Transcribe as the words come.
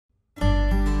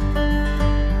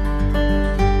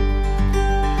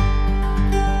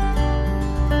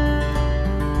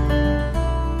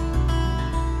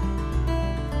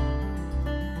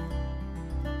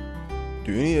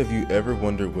ever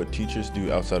wonder what teachers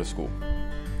do outside of school?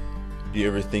 Do you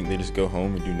ever think they just go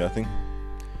home and do nothing?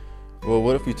 Well,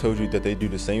 what if we told you that they do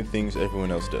the same things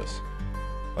everyone else does?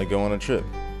 Like go on a trip,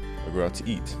 or go out to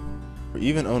eat, or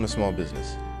even own a small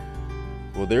business.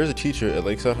 Well, there is a teacher at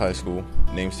Lakeside High School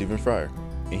named Stephen Fryer,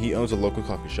 and he owns a local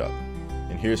coffee shop.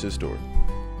 And here's his story.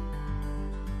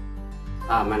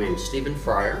 My name is Stephen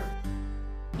Fryer.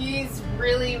 He's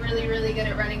really good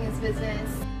at running his business.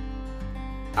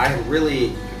 I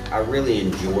really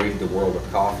enjoyed the world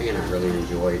of coffee, and I really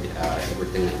enjoyed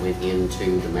everything that went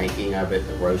into the making of it,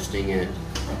 the roasting it,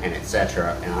 and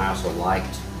etc. And I also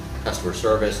liked customer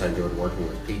service. I enjoyed working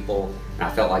with people, and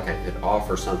I felt like I could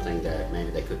offer something that maybe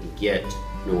they couldn't get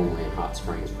normally in Hot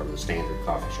Springs from the standard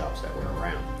coffee shops that were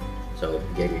around. So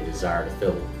it gave me a desire to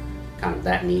fill kind of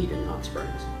that need in Hot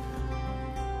Springs.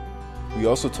 We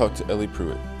also talked to Ellie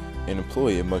Pruitt, an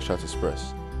employee at Mugshots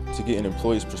Express, to get an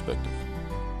employee's perspective.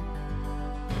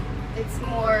 It's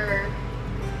more,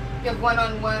 you have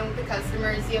one-on-one with the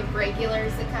customers, you have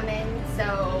regulars that come in,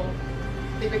 so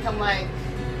they become like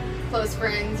close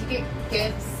friends. You get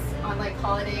gifts on like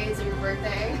holidays or your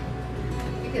birthday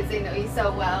because they know you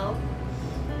so well.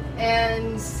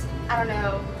 And I don't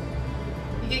know,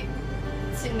 you get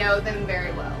to know them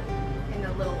very well in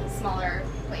a little smaller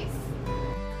place.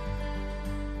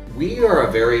 We are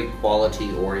a very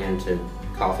quality-oriented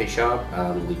coffee shop.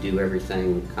 We do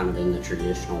everything kind of in the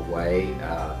traditional way.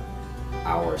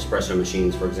 Our espresso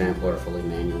machines, for example, are fully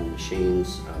manual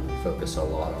machines. We focus a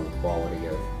lot on the quality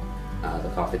of the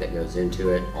coffee that goes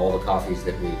into it. All the coffees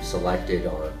that we've selected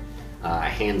are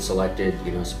hand-selected,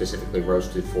 specifically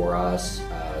roasted for us.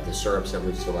 The syrups that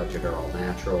we've selected are all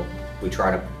natural. We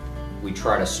try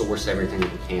to source everything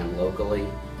that we can locally,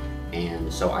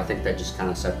 and so I think that just kind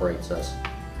of separates us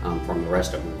from the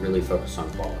rest of them. We really focus on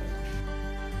quality.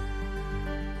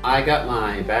 I got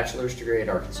my bachelor's degree at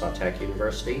Arkansas Tech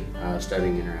University,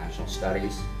 studying international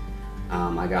studies.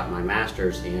 I got my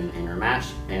master's in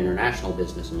international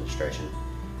business administration,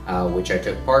 which I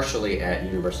took partially at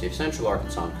University of Central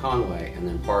Arkansas in Conway, and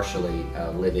then partially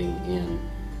living in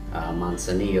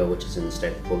Manzanillo, which is in the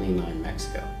state of Colima in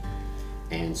Mexico.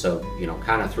 And so,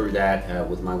 kind of through that,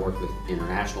 with my work with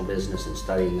international business and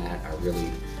studying that, I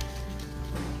really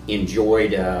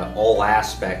enjoyed all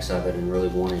aspects of it and really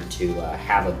wanted to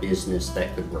have a business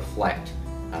that could reflect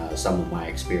some of my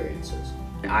experiences.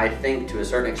 I think to a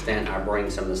certain extent I bring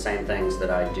some of the same things that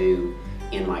I do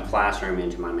in my classroom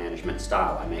into my management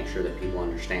style. I make sure that people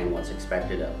understand what's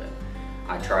expected of it.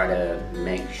 I try to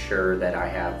make sure that I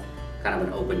have kind of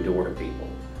an open door to people,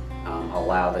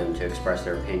 allow them to express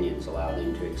their opinions, allow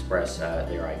them to express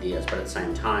their ideas, but at the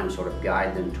same time sort of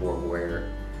guide them toward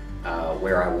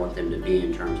where I want them to be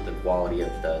in terms of the quality of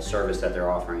the service that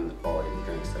they're offering, the quality of the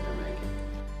drinks that they're making.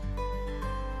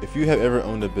 If you have ever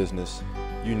owned a business,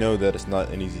 you know that it's not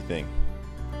an easy thing.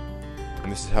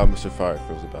 And this is how Mr. Fryer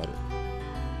feels about it.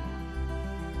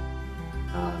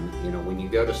 When you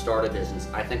go to start a business,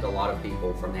 I think a lot of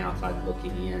people from the outside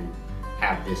looking in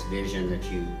have this vision that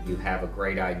you have a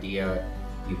great idea,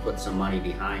 you put some money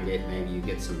behind it, maybe you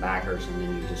get some backers, and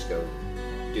then you just go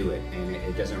do it. And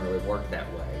it doesn't really work that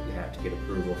way. You have to get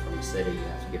approval from the city, you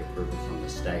have to get approval from the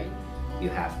state, you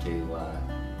have to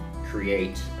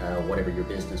create whatever your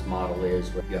business model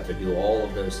is. You have to do all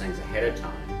of those things ahead of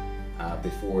time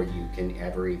before you can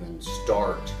ever even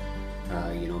start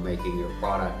making your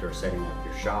product or setting up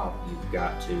your shop. You've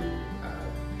got to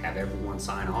have everyone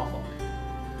sign off on it.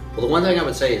 Well, the one thing I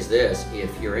would say is this: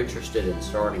 if you're interested in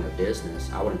starting a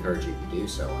business, I would encourage you to do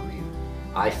so. I mean,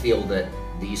 I feel that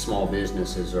these small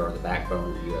businesses are the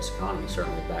backbone of the U.S. economy,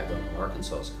 certainly the backbone of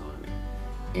Arkansas's economy.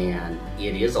 And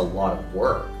it is a lot of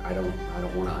work. I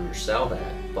don't want to undersell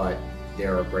that, but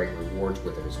there are great rewards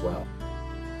with it as well.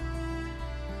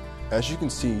 As you can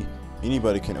see,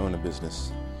 anybody can own a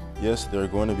business. Yes, there are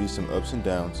going to be some ups and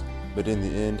downs, but in the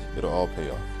end, it'll all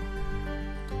pay off.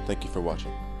 Thank you for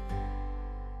watching.